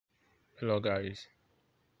hello guys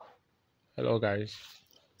hello guys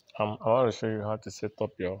I want to show you how to set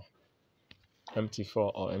up your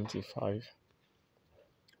MT4 or MT5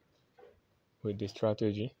 with the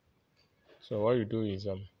strategy. So what you do is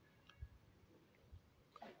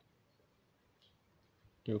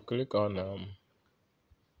you click on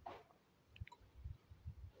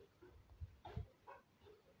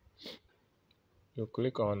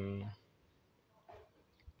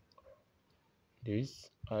this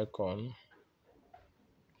icon.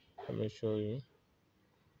 Let me show you.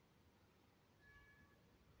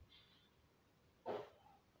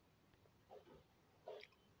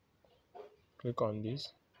 Click on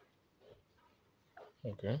this.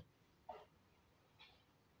 Okay,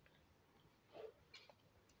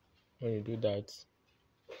 when you do that,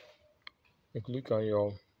 you click on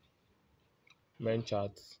your main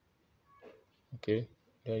chart. Okay,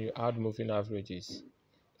 then you add moving averages.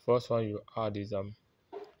 First one you add is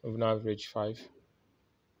moving average 5,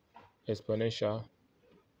 exponential,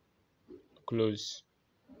 close,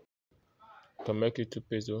 to make it to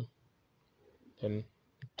peso. Then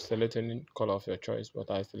select any color of your choice, but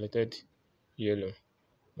I selected yellow.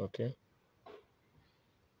 Okay,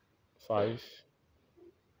 5,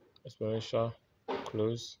 exponential,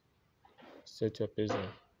 close, set your peso.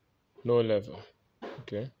 No level.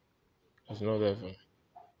 Okay, there's no level.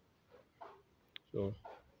 So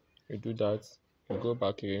you do that, you go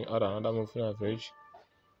back again, add another moving average.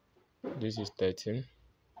 This is 13.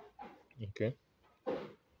 Okay,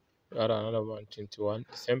 add another one, 21.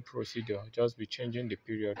 Same procedure, just be changing the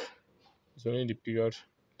period. It's only the period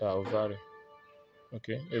that will vary.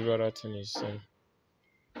 Okay, every other thing is same.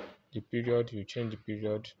 The period, you change the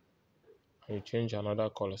period and you change another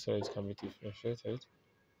color so it can be differentiated.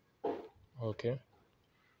 Okay,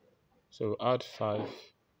 so add 5,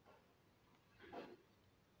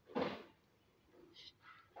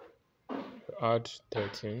 add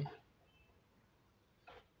 13.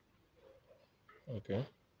 Okay,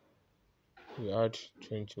 you add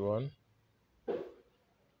 21.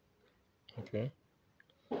 Okay,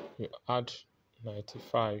 you add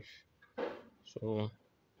 95. So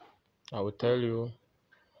I will tell you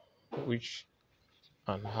which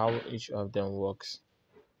and how each of them works.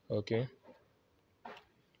 Okay,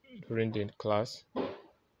 during the class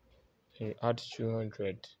you add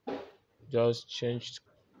 200, just change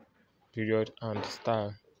period and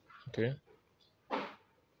style. Okay,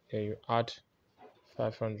 then you add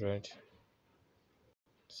 500,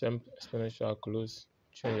 same exponential, close,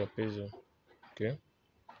 change your peso. Okay,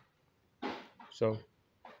 so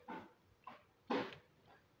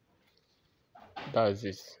that's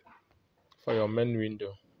it for your main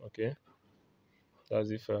window. Okay, that's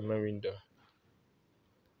it for your main window.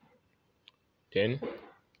 Then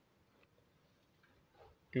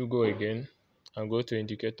you go again and go to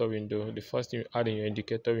indicator window. The first thing you add in your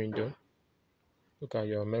indicator window, look at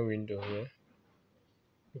your main window here,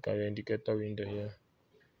 look at your indicator window here.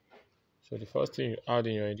 So the first thing you add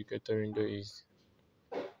in your indicator window is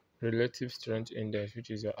relative strength index, which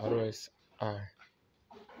is your RSI.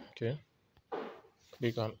 Okay,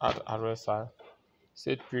 click on add RSI,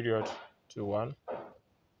 set period to 1,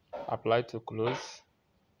 apply to close,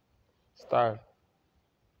 style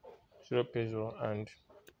 0 peso, and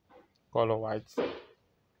color white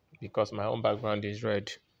because my own background is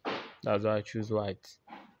red, that's why I choose white.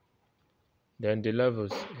 Then the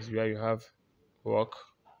levels is where you have work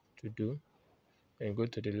to do, and go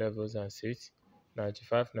to the levels and set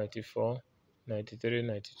 95, 94, 93,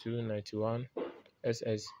 92, 91.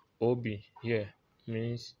 SS OB here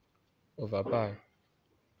means overbuy.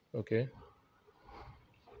 Okay,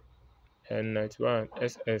 and 91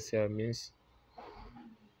 SS here means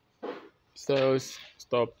sales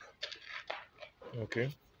stop.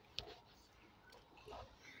 Okay,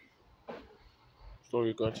 so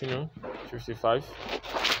we continue. 55,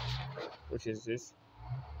 which is this.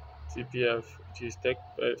 TPF, which is take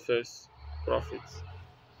first profit.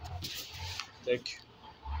 Take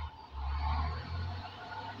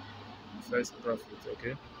first profit.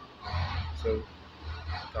 Okay, so you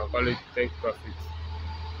can call it take profit.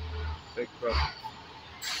 Take profit.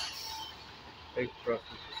 Take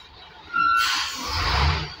profit.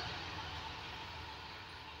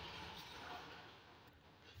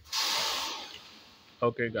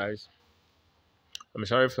 Okay guys, I'm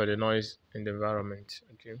sorry for the noise in the environment.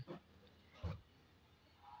 Okay,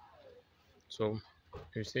 so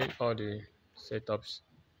you see all the setups.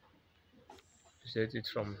 You set it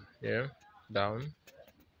from here down,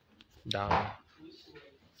 down,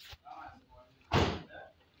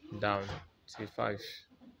 down till 5.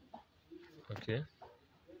 Okay,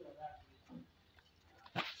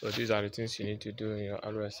 so these are the things you need to do in your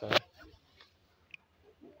RSI.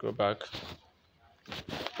 Go back.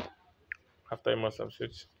 After you must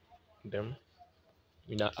substitute them,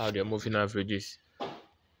 you now add your moving averages.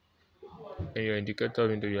 In your indicator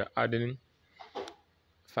window, you're adding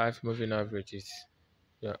 5 moving averages.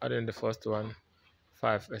 You're adding the first one,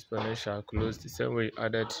 5 exponential close, the same way you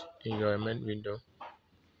added in your main window.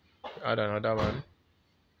 You add another one,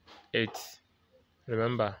 8.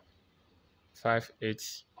 Remember, 5,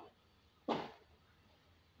 8,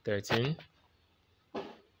 13,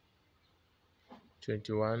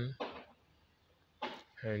 21,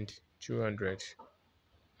 and 200.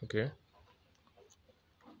 Okay.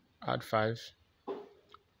 Add 5,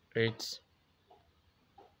 8,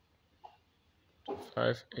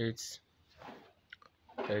 5, 8,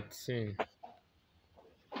 13.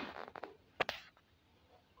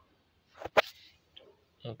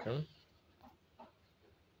 Okay.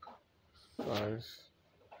 5,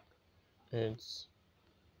 8,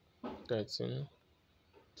 13,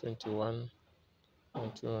 21,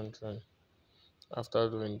 and 200. After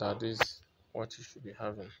doing that, this is what you should be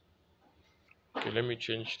having. Okay, let me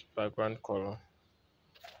change the background color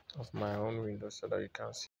of my own window so that you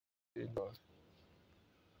can see it.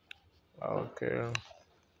 Okay,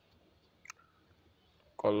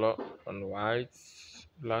 color on white,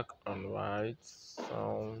 black on white.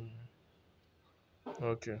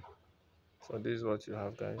 Okay, so this is what you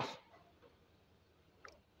have, guys.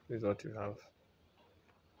 This is what you have.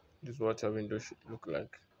 This is what your window should look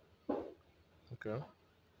like. Okay,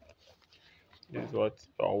 this is what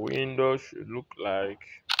your window should look like.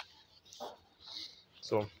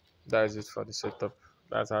 So that is it for the setup.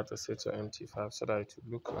 That's how to set your MT5 so that it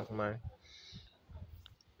will look like mine.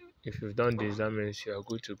 If you've done this, that means you are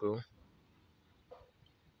good to go.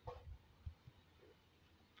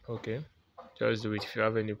 Okay, just do it. If you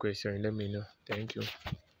have any question, let me know. Thank you.